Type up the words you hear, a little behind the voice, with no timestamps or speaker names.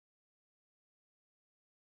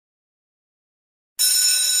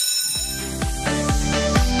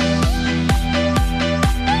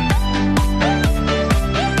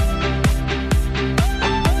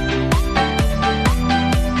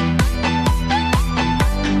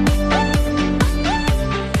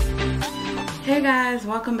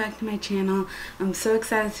welcome back to my channel. I'm so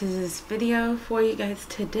excited to do this video for you guys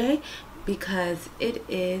today because it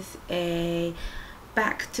is a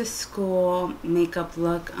back to school makeup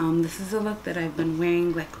look. This is a look that I've been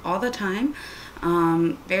wearing like all the time.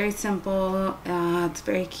 Very simple, it's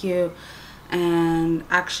very cute, and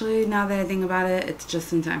actually now that I think about it, it's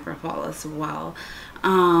just in time for fall as well.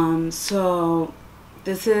 So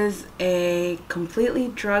this is a completely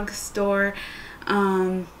drugstore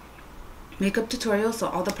makeup tutorial, so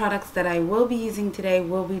all the products that I will be using today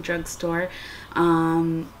will be drugstore.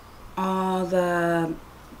 All the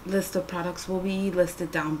list of products will be listed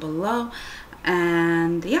down below,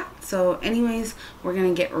 and yeah, so anyways, we're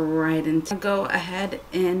gonna get right into it. Go ahead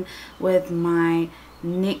in with my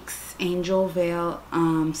NYX Angel Veil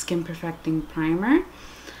Skin Perfecting Primer.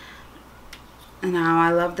 And now I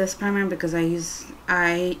love this primer because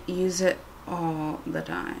I use it all the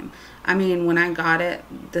time. I mean, when I got it,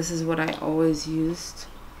 this is what I always used.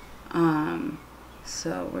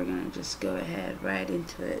 So we're gonna just go ahead right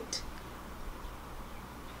into it.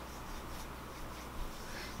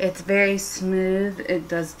 It's very smooth, it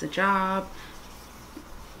does the job.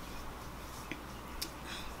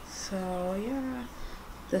 So yeah,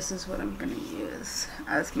 this is what I'm gonna use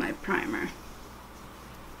as my primer.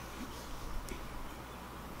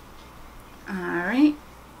 Alright,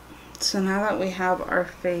 so now that we have our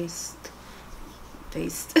face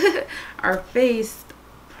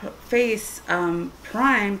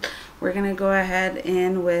primed, we're gonna go ahead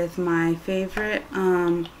in with my favorite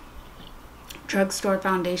drugstore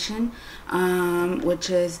foundation, which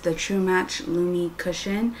is the True Match Lumi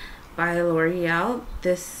Cushion by L'Oreal.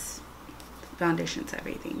 This foundation's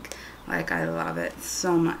everything. Like, I love it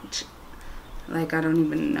so much. Like, I don't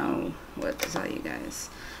even know what to tell you guys.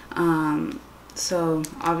 So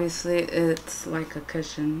obviously it's like a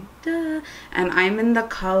cushion, duh. And I'm in the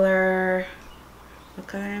color, what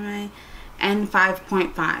color am I?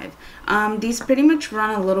 N5.5. These pretty much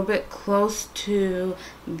run a little bit close to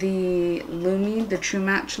the Lumi, the True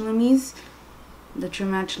Match Lumis, the True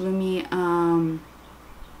Match Lumi,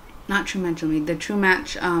 not True Match Lumi, the True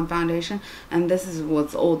Match foundation. And this is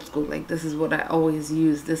what's old school. Like, this is what I always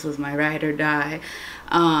use. This was my ride or die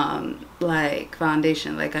like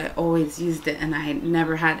foundation. Like, I always used it and I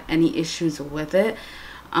never had any issues with it.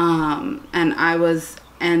 And I was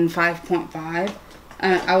N5.5.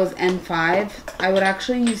 I was N5. I would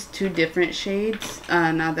actually use two different shades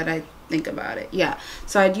now that I think about it. Yeah,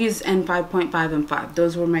 so I'd use N5.5 and 5.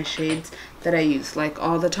 Those were my shades that I used like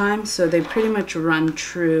all the time. So they pretty much run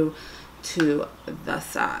true to the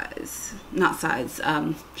size, not size,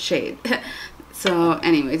 shade. So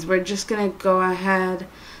anyways, we're just gonna go ahead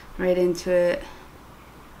right into it.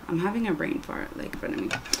 I'm having a brain fart like in front of me.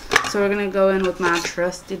 So we're gonna go in with my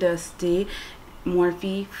trusty dusty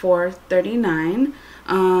Morphe 439.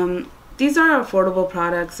 These are affordable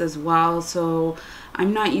products as well, so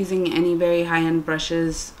I'm not using any very high-end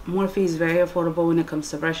brushes. Morphe is very affordable when it comes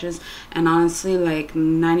to brushes, and honestly, like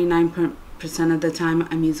 99% of the time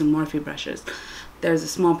I'm using Morphe brushes. There's a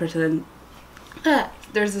small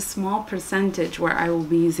percentage where I will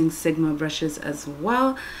be using Sigma brushes as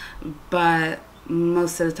well, but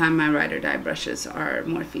most of the time my ride or die brushes are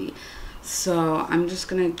Morphe. So I'm just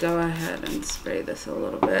gonna go ahead and spray this a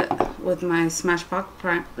little bit with my Smashbox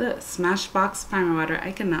primer water.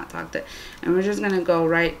 I cannot talk to it. And we're just gonna go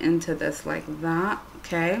right into this like that,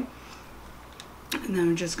 okay? And then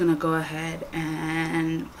we're just gonna go ahead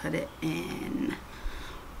and put it in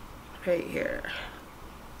right here.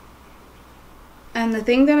 And the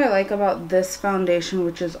thing that I like about this foundation,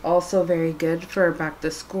 which is also very good for back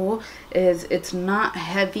to school, is it's not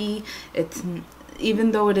heavy.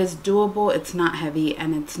 Even though it is doable, it's not heavy,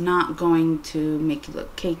 and it's not going to make you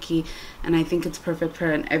look cakey. And I think it's perfect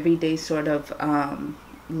for an everyday sort of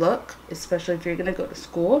look, especially if you're gonna go to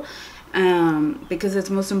school, because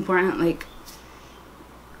it's most important. Like,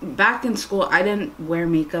 back in school, I didn't wear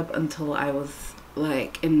makeup until I was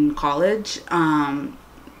like in college.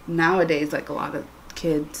 Nowadays, like, a lot of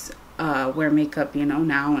kids wear makeup, you know,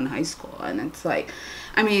 now in high school, and it's like,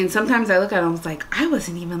 I mean, sometimes I look at it and I was like, I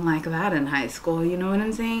wasn't even like that in high school, you know what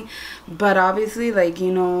I'm saying? But obviously, like,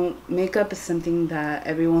 you know, makeup is something that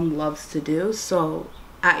everyone loves to do, so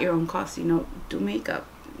at your own cost, you know, do makeup.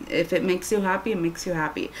 If it makes you happy, it makes you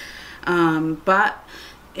happy. But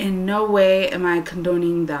in no way am I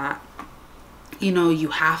condoning that, you know, you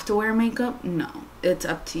have to wear makeup. No, it's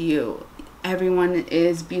up to you. Everyone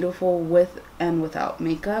is beautiful with and without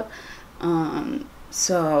makeup.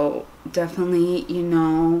 So definitely, you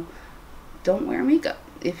know, don't wear makeup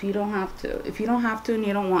if you don't have to. If you don't have to and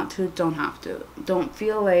you don't want to, don't have to. Don't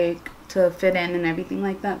feel like to fit in and everything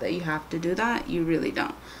like that, that you have to do that. You really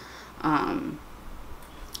don't.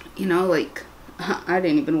 You know, like, I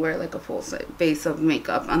didn't even wear like a full face of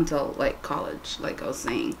makeup until like college, like I was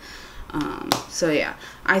saying. So yeah,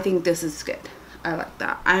 I think this is good. I like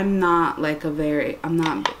that. I'm not like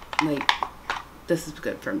this is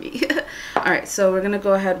good for me. Alright, so we're gonna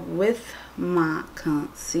go ahead with my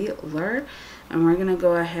concealer, and we're gonna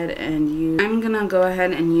go ahead and I'm gonna go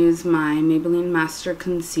ahead and use my Maybelline Master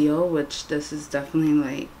Conceal, which this is definitely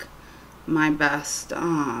like my best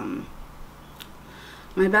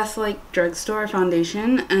like drugstore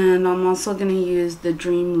foundation. And I'm also gonna use the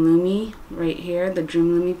Dream Lumi right here, the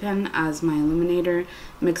Dream Lumi pen, as my illuminator.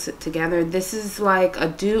 Mix it together. This is like a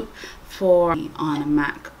dupe for on a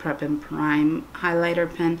MAC Prep and Prime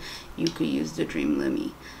highlighter pen. You could use the Dream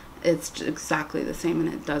Lumi. It's exactly the same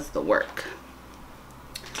and it does the work.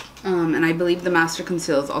 And I believe the Master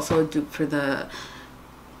Conceal is also a dupe for the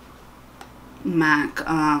MAC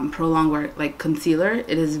Pro Longwear like concealer.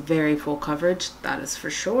 It is very full coverage, that is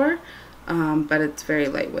for sure, but it's very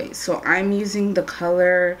lightweight. So I'm using the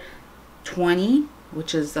color 20,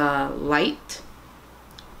 which is light.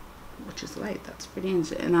 That's pretty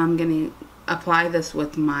interesting. And I'm gonna apply this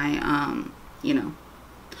with my you know,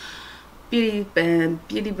 beauty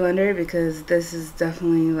blender, because this is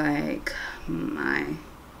definitely like my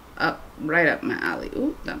right up my alley.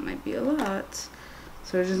 Ooh, that might be a lot.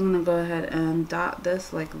 So we're just gonna go ahead and dot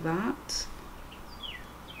this like that.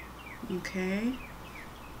 Okay.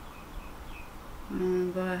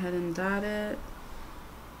 And go ahead and dot it.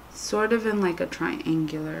 Sort of in like a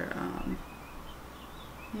triangular,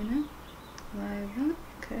 you know, like that.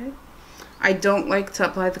 Okay. I don't like to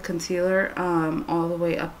apply the concealer all the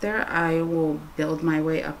way up there. I will build my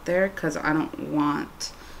way up there because I don't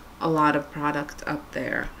want a lot of product up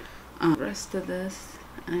there. The rest of this,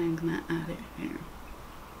 I'm gonna add it here.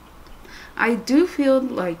 I do feel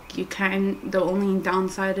like you the only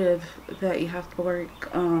downside of that you have to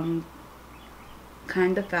work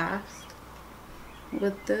kind of fast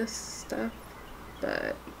with this stuff,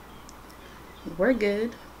 but we're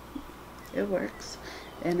good. It works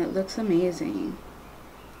and it looks amazing.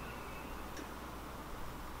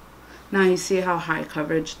 Now you see how high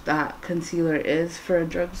coverage that concealer is for a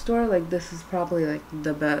drugstore. Like, this is probably like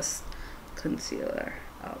the best concealer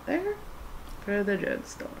out there for the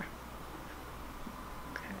drugstore.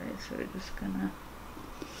 Okay, so we're just gonna,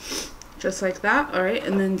 just like that. All right,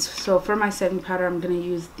 and then so for my setting powder, I'm gonna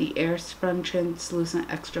use the Airspun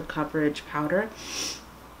Translucent Extra Coverage Powder.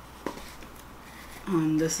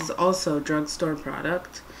 This is also a drugstore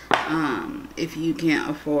product. If you can't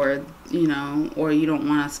afford, you know, or you don't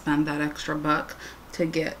want to spend that extra buck to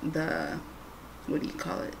get the, what do you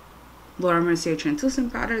call it, Laura Mercier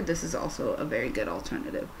translucent powder, this is also a very good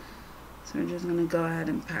alternative. So we're just gonna go ahead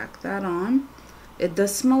and pack that on. It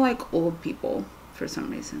does smell like old people for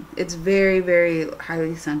some reason. It's very, very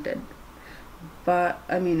highly scented, but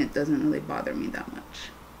I mean, it doesn't really bother me that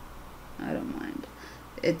much. I don't mind.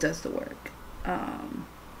 It does the work.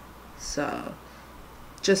 So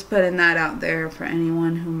just putting that out there for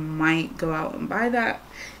anyone who might go out and buy that.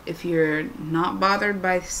 If you're not bothered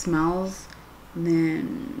by smells,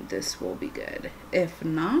 then this will be good. If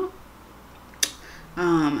not,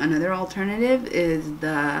 another alternative is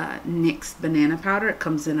the NYX banana powder. It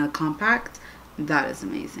comes in a compact. That is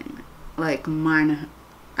amazing. Like mine,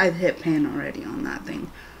 I've hit pan already on that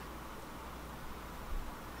thing.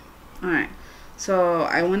 Alright, so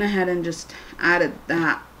I went ahead and just added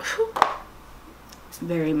that. Whew.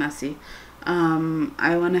 Very messy.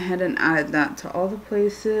 I went ahead and added that to all the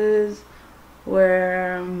places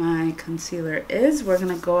where my concealer is. We're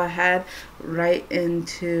gonna go ahead right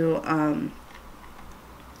into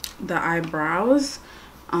the eyebrows,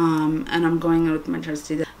 and I'm going in with my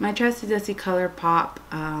trusty dusty Colourpop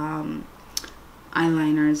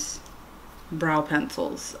eyeliners, brow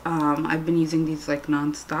pencils. I've been using these like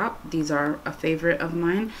non-stop. These are a favorite of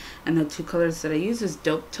mine, and the two colors that I use is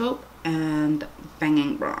Taupe and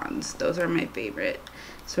Bangin Bronze. Those are my favorite.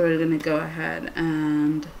 So we're gonna go ahead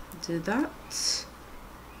and do that.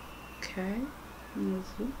 Okay.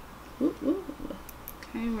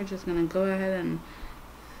 Okay, we're just gonna go ahead and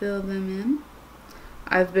fill them in.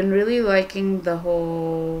 I've been really liking the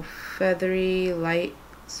whole feathery light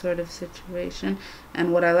sort of situation,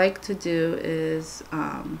 and what I like to do is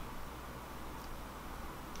I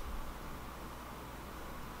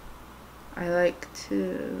like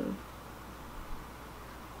to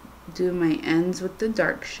do my ends with the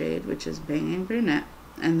dark shade, which is Bangin Brunette,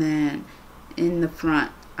 and then in the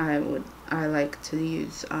front I like to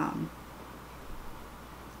use Taupe,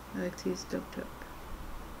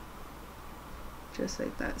 just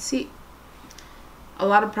like that. See,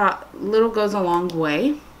 little goes a long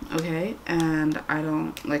way, okay? And I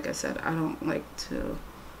don't, like I said, I don't like to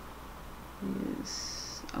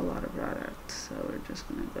use a lot of product, so we're just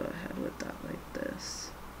gonna go ahead with that like this.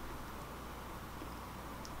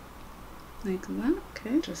 Like that,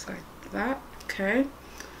 okay, just like that, okay.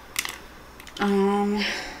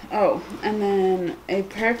 Oh, and then a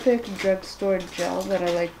perfect drugstore gel that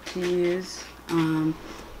I like to use.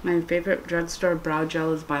 My favorite drugstore brow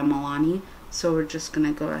gel is by Milani, so we're just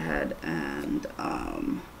gonna go ahead and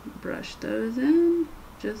brush those in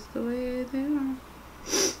just the way they are.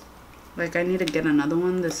 Like, I need to get another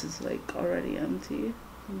one. This is like already empty,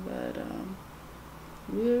 but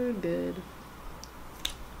we're good.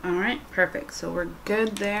 Alright, perfect. So we're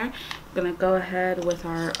good there. I'm gonna go ahead with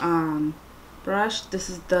our brush. This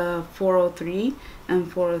is the 403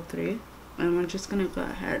 and 403, and we're just gonna go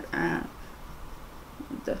ahead and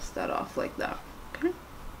dust that off like that. Okay.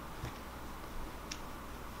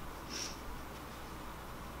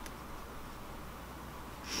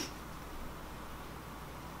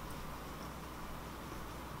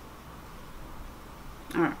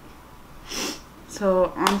 Alright.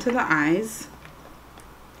 So onto the eyes.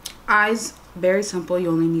 Eyes, very simple. You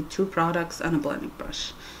only need 2 products and a blending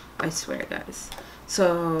brush. I swear, guys.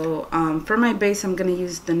 So for my base, I'm gonna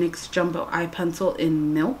use the NYX Jumbo Eye Pencil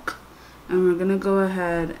in Milk, and we're gonna go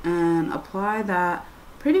ahead and apply that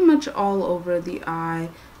pretty much all over the eye,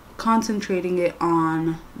 concentrating it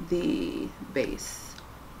on the base.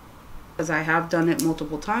 As I have done it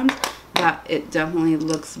multiple times, that it definitely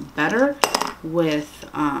looks better with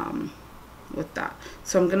that.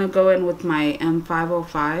 So I'm gonna go in with my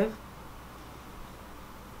M505.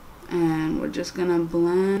 And we're just gonna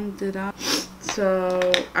blend it out. So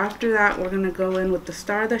after that, we're gonna go in with the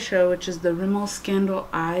star of the show, which is the Rimmel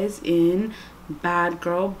Scandeleyes in Bad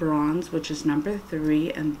Girl Bronze, which is number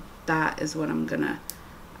 3, and that is what I'm gonna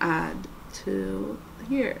add to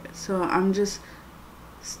here. So I'm just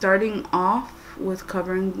starting off with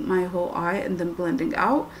covering my whole eye and then blending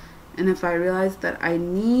out. And if I realize that I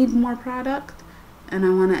need more product and I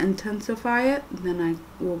want to intensify it, then I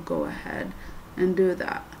will go ahead and do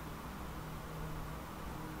that.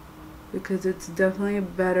 Because it's definitely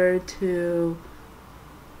better to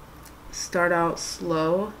start out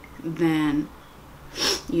slow than,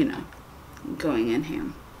 you know, going in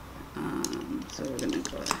ham. So we're gonna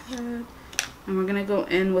go ahead and we're gonna go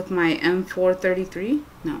in with my M433.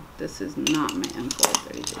 No, this is not my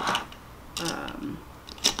M433.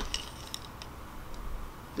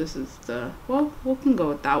 This is the, well, we can go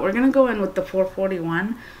with that. We're gonna go in with the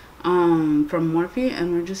 441 from Morphe,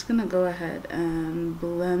 and we're just gonna go ahead and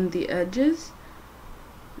blend the edges.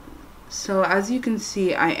 So as you can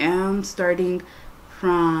see, I am starting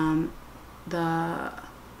from the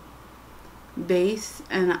base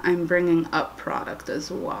and I'm bringing up product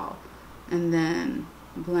as well, and then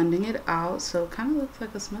blending it out so it kind of looks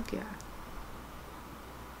like a smoky eye,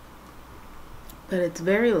 but it's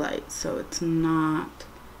very light, so it's not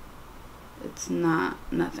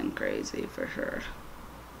nothing crazy for sure.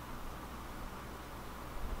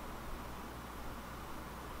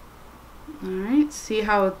 Alright, see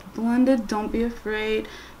how it's blended? Don't be afraid.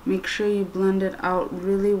 Make sure you blend it out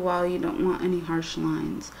really well. You don't want any harsh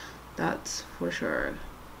lines. That's for sure.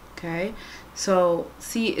 Okay, so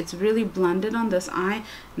see, it's really blended on this eye.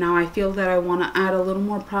 Now I feel that I want to add a little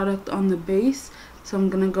more product on the base, so I'm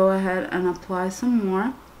going to go ahead and apply some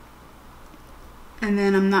more. And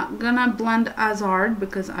then I'm not going to blend as hard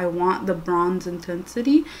because I want the bronze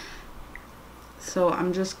intensity. So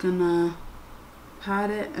I'm just going to pat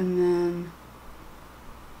it and then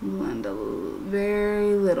blend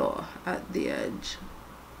very little at the edge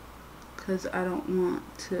because I don't want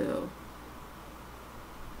to,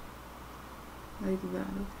 like that,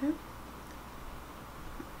 okay?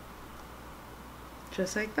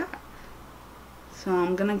 Just like that. So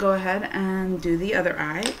I'm gonna go ahead and do the other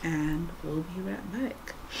eye and we'll be right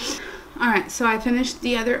back. Alright, so I finished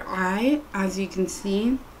the other eye, as you can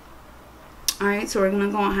see. Alright, so we're going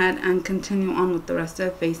to go ahead and continue on with the rest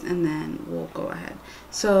of the face, and then we'll go ahead.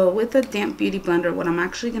 So with the damp beauty blender, what I'm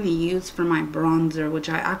actually going to use for my bronzer, which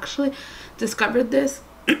I actually discovered this,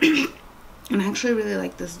 and I actually really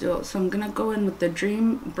like this duo. So I'm going to go in with the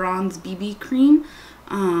Dream Bronze BB Cream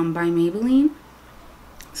by Maybelline.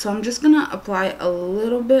 So I'm just going to apply a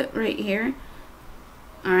little bit right here.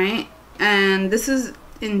 Alright, and this is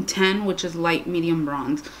in 10, which is light medium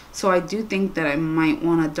bronze, so I do think that I might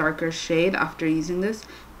want a darker shade after using this,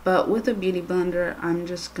 but with a beauty blender I'm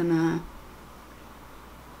just gonna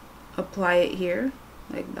apply it here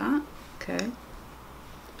like that. Okay,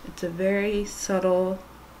 it's a very subtle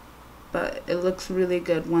but it looks really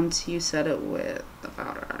good once you set it with the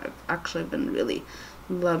powder. I've actually been really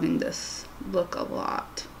loving this look a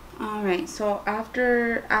lot. Alright, so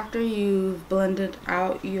after you've blended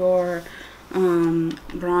out your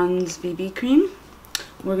bronze BB cream,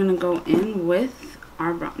 we're going to go in with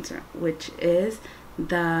our bronzer, which is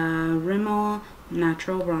the Rimmel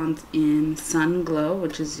Natural Bronze in Sun Glow,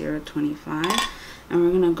 which is 025. And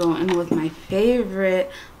we're going to go in with my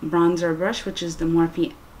favorite bronzer brush, which is the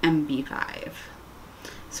Morphe MB5.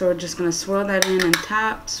 So we're just going to swirl that in and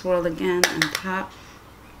tap, swirl again and tap,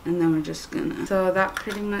 and then we're just going to... So that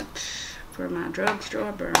pretty much for my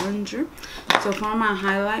drugstore bronzer. So for my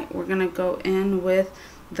highlight, we're going to go in with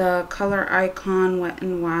the Color Icon Wet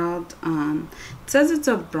n Wild. It says it's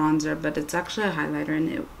a bronzer, but it's actually a highlighter, and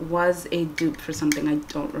it was a dupe for something I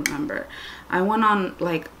don't remember. I went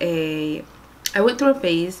through a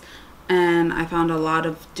phase and I found a lot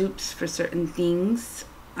of dupes for certain things,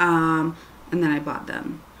 and then I bought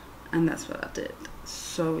them, and that's what I did.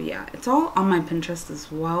 So yeah, it's all on my Pinterest as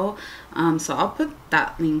well, so I'll put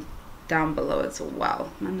that link down below as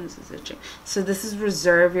well. My nose is itching. So this is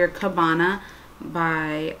Reserve Your Cabana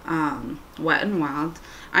by Wet n Wild.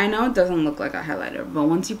 I know it doesn't look like a highlighter, but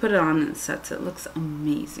once you put it on and it sets, it looks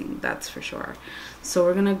amazing, that's for sure. So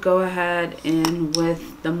we're gonna go ahead in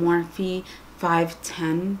with the Morphe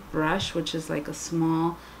 510 brush, which is like a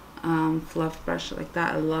small fluff brush like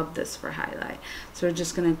that. I love this for highlight. So we're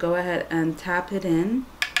just gonna go ahead and tap it in,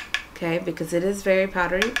 okay, because it is very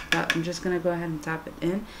powdery, but I'm just gonna go ahead and tap it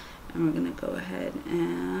in, and we're gonna go ahead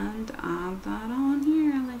and add that on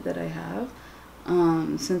here like that I have.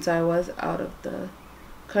 Since I was out of the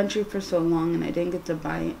country for so long and I didn't get to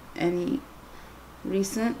buy any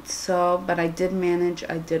recent, so but I did manage.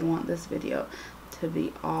 I did want this video to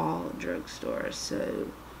be all drugstore, so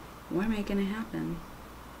we're making it happen.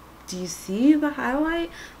 Do you see the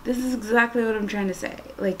highlight? This is exactly what I'm trying to say.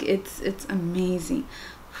 Like it's amazing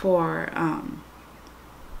for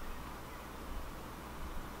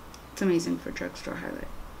it's amazing for drugstore highlight,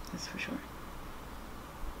 that's for sure.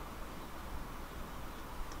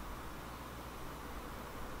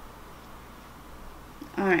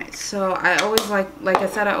 Alright, so I always like I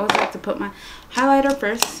said, I always like to put my highlighter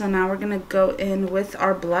first. So now we're going to go in with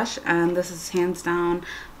our blush, and this is hands down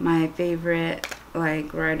my favorite,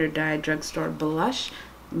 like, ride or die drugstore blush,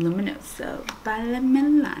 Luminoso by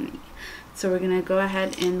Milani. So we're going to go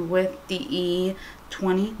ahead in with the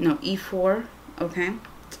E4, okay?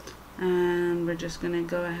 And we're just going to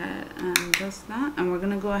go ahead and dust that, and we're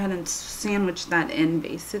going to go ahead and sandwich that in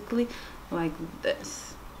basically like this.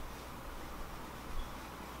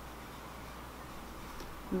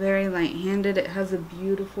 Very light-handed. It has a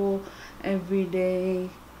beautiful everyday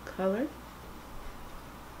color,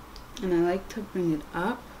 and I like to bring it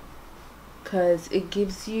up because it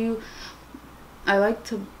gives you, I like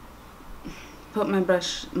to put my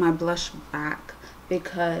blush back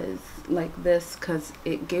because like this, because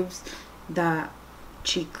it gives that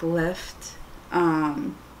cheek lift.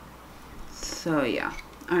 So yeah.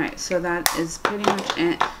 Alright, so that is pretty much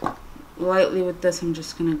it. Lightly with this, I'm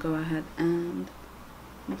just gonna go ahead and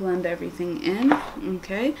blend everything in.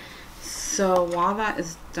 Okay, so while that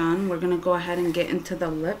is done, we're gonna go ahead and get into the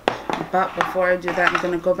lip, but before I do that, I'm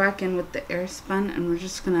gonna go back in with the Airspun, and we're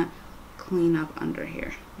just gonna clean up under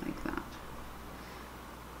here like that.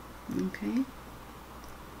 Okay,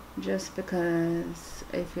 just because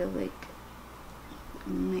I feel like I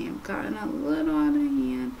may have gotten a little out of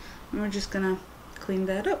hand, and we're just gonna clean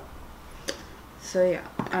that up. So yeah,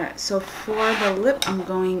 alright, so for the lip, I'm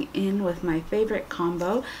going in with my favorite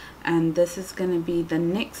combo, and this is going to be the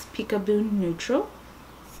NYX Peekaboo Neutral,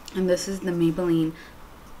 and this is the Maybelline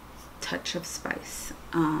Touch of Spice.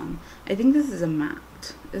 I think this is a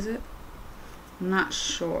matte, is it? I'm not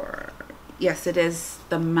sure. Yes, it is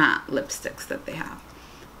the matte lipsticks that they have.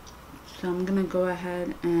 So I'm going to go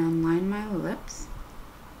ahead and line my lips.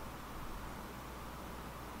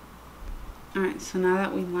 Alright, so now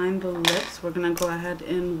that we lined the lips, we're going to go ahead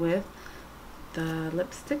in with the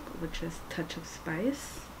lipstick, which is Touch of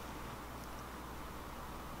Spice.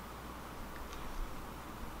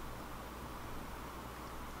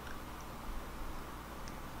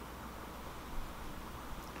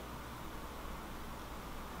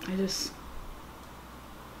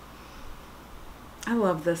 I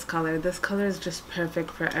love this color. This color is just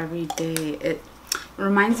perfect for every day. It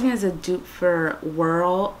reminds me as a dupe for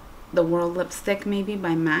the Whirl lipstick maybe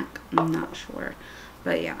by MAC. I'm not sure.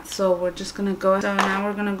 But yeah, so we're just going to go. So now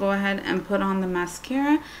we're going to go ahead and put on the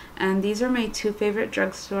mascara. And these are my two favorite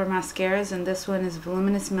drugstore mascaras. And this one is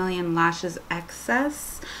Voluminous Million Lashes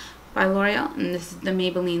Excess by L'Oreal. And this is the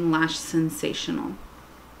Maybelline Lash Sensational.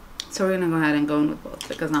 So we're gonna go ahead and go in with both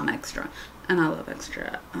because I'm extra, and I love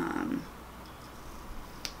extra.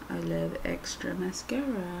 I love extra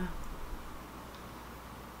mascara.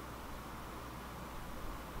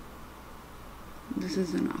 This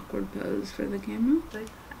is an awkward pose for the camera.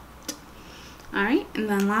 Alright, and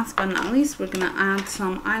then last but not least, we're gonna add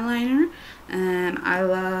some eyeliner, and I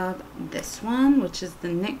love this one, which is the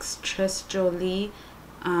NYX Tres Jolie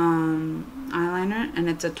eyeliner, and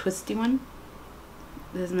it's a twisty one.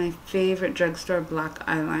 This is my favorite drugstore black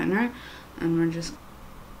eyeliner, and we're just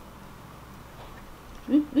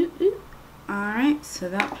alright, so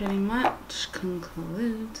that pretty much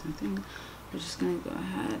concludes. I think we're just gonna go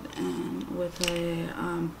ahead and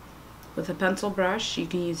with a pencil brush. You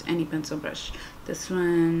can use any pencil brush. This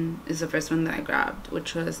one is the first one that I grabbed,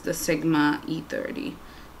 which was the Sigma E30.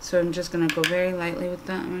 So I'm just gonna go very lightly with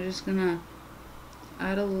that, and we're just gonna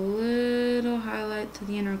add a little highlight to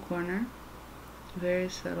the inner corner, very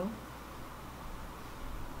subtle.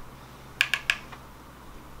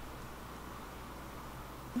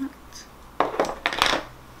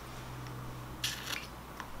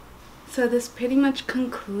 So this pretty much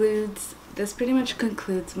concludes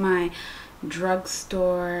my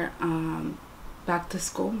drugstore back to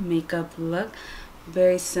school makeup look.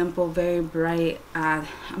 Very simple, very bright.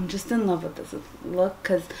 I'm just in love with this look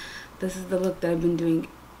because this is the look that I've been doing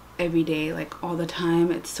every day, like all the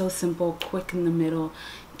time. It's so simple, quick in the middle,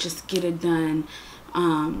 just get it done.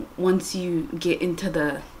 Once you get into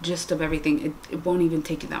the gist of everything, it won't even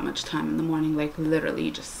take you that much time in the morning. Like literally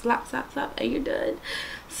you just slap and you're done.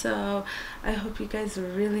 So I hope you guys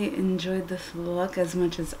really enjoyed this look as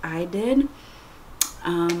much as I did.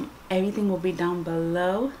 Everything will be down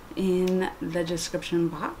below in the description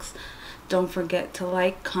box. Don't forget to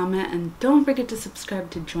like, comment, and don't forget to subscribe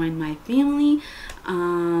to join my family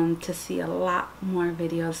to see a lot more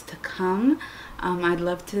videos to come. I'd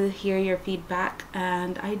love to hear your feedback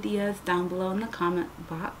and ideas down below in the comment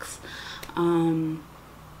box.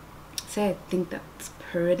 So I think that's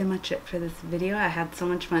pretty much it for this video. I had so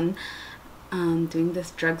much fun doing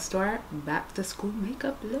this drugstore back to school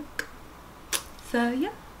makeup look. So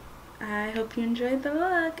yeah, I hope you enjoyed the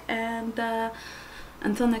look, and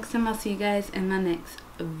until next time, I'll see you guys in my next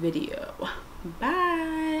video.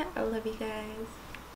 Bye. I love you guys.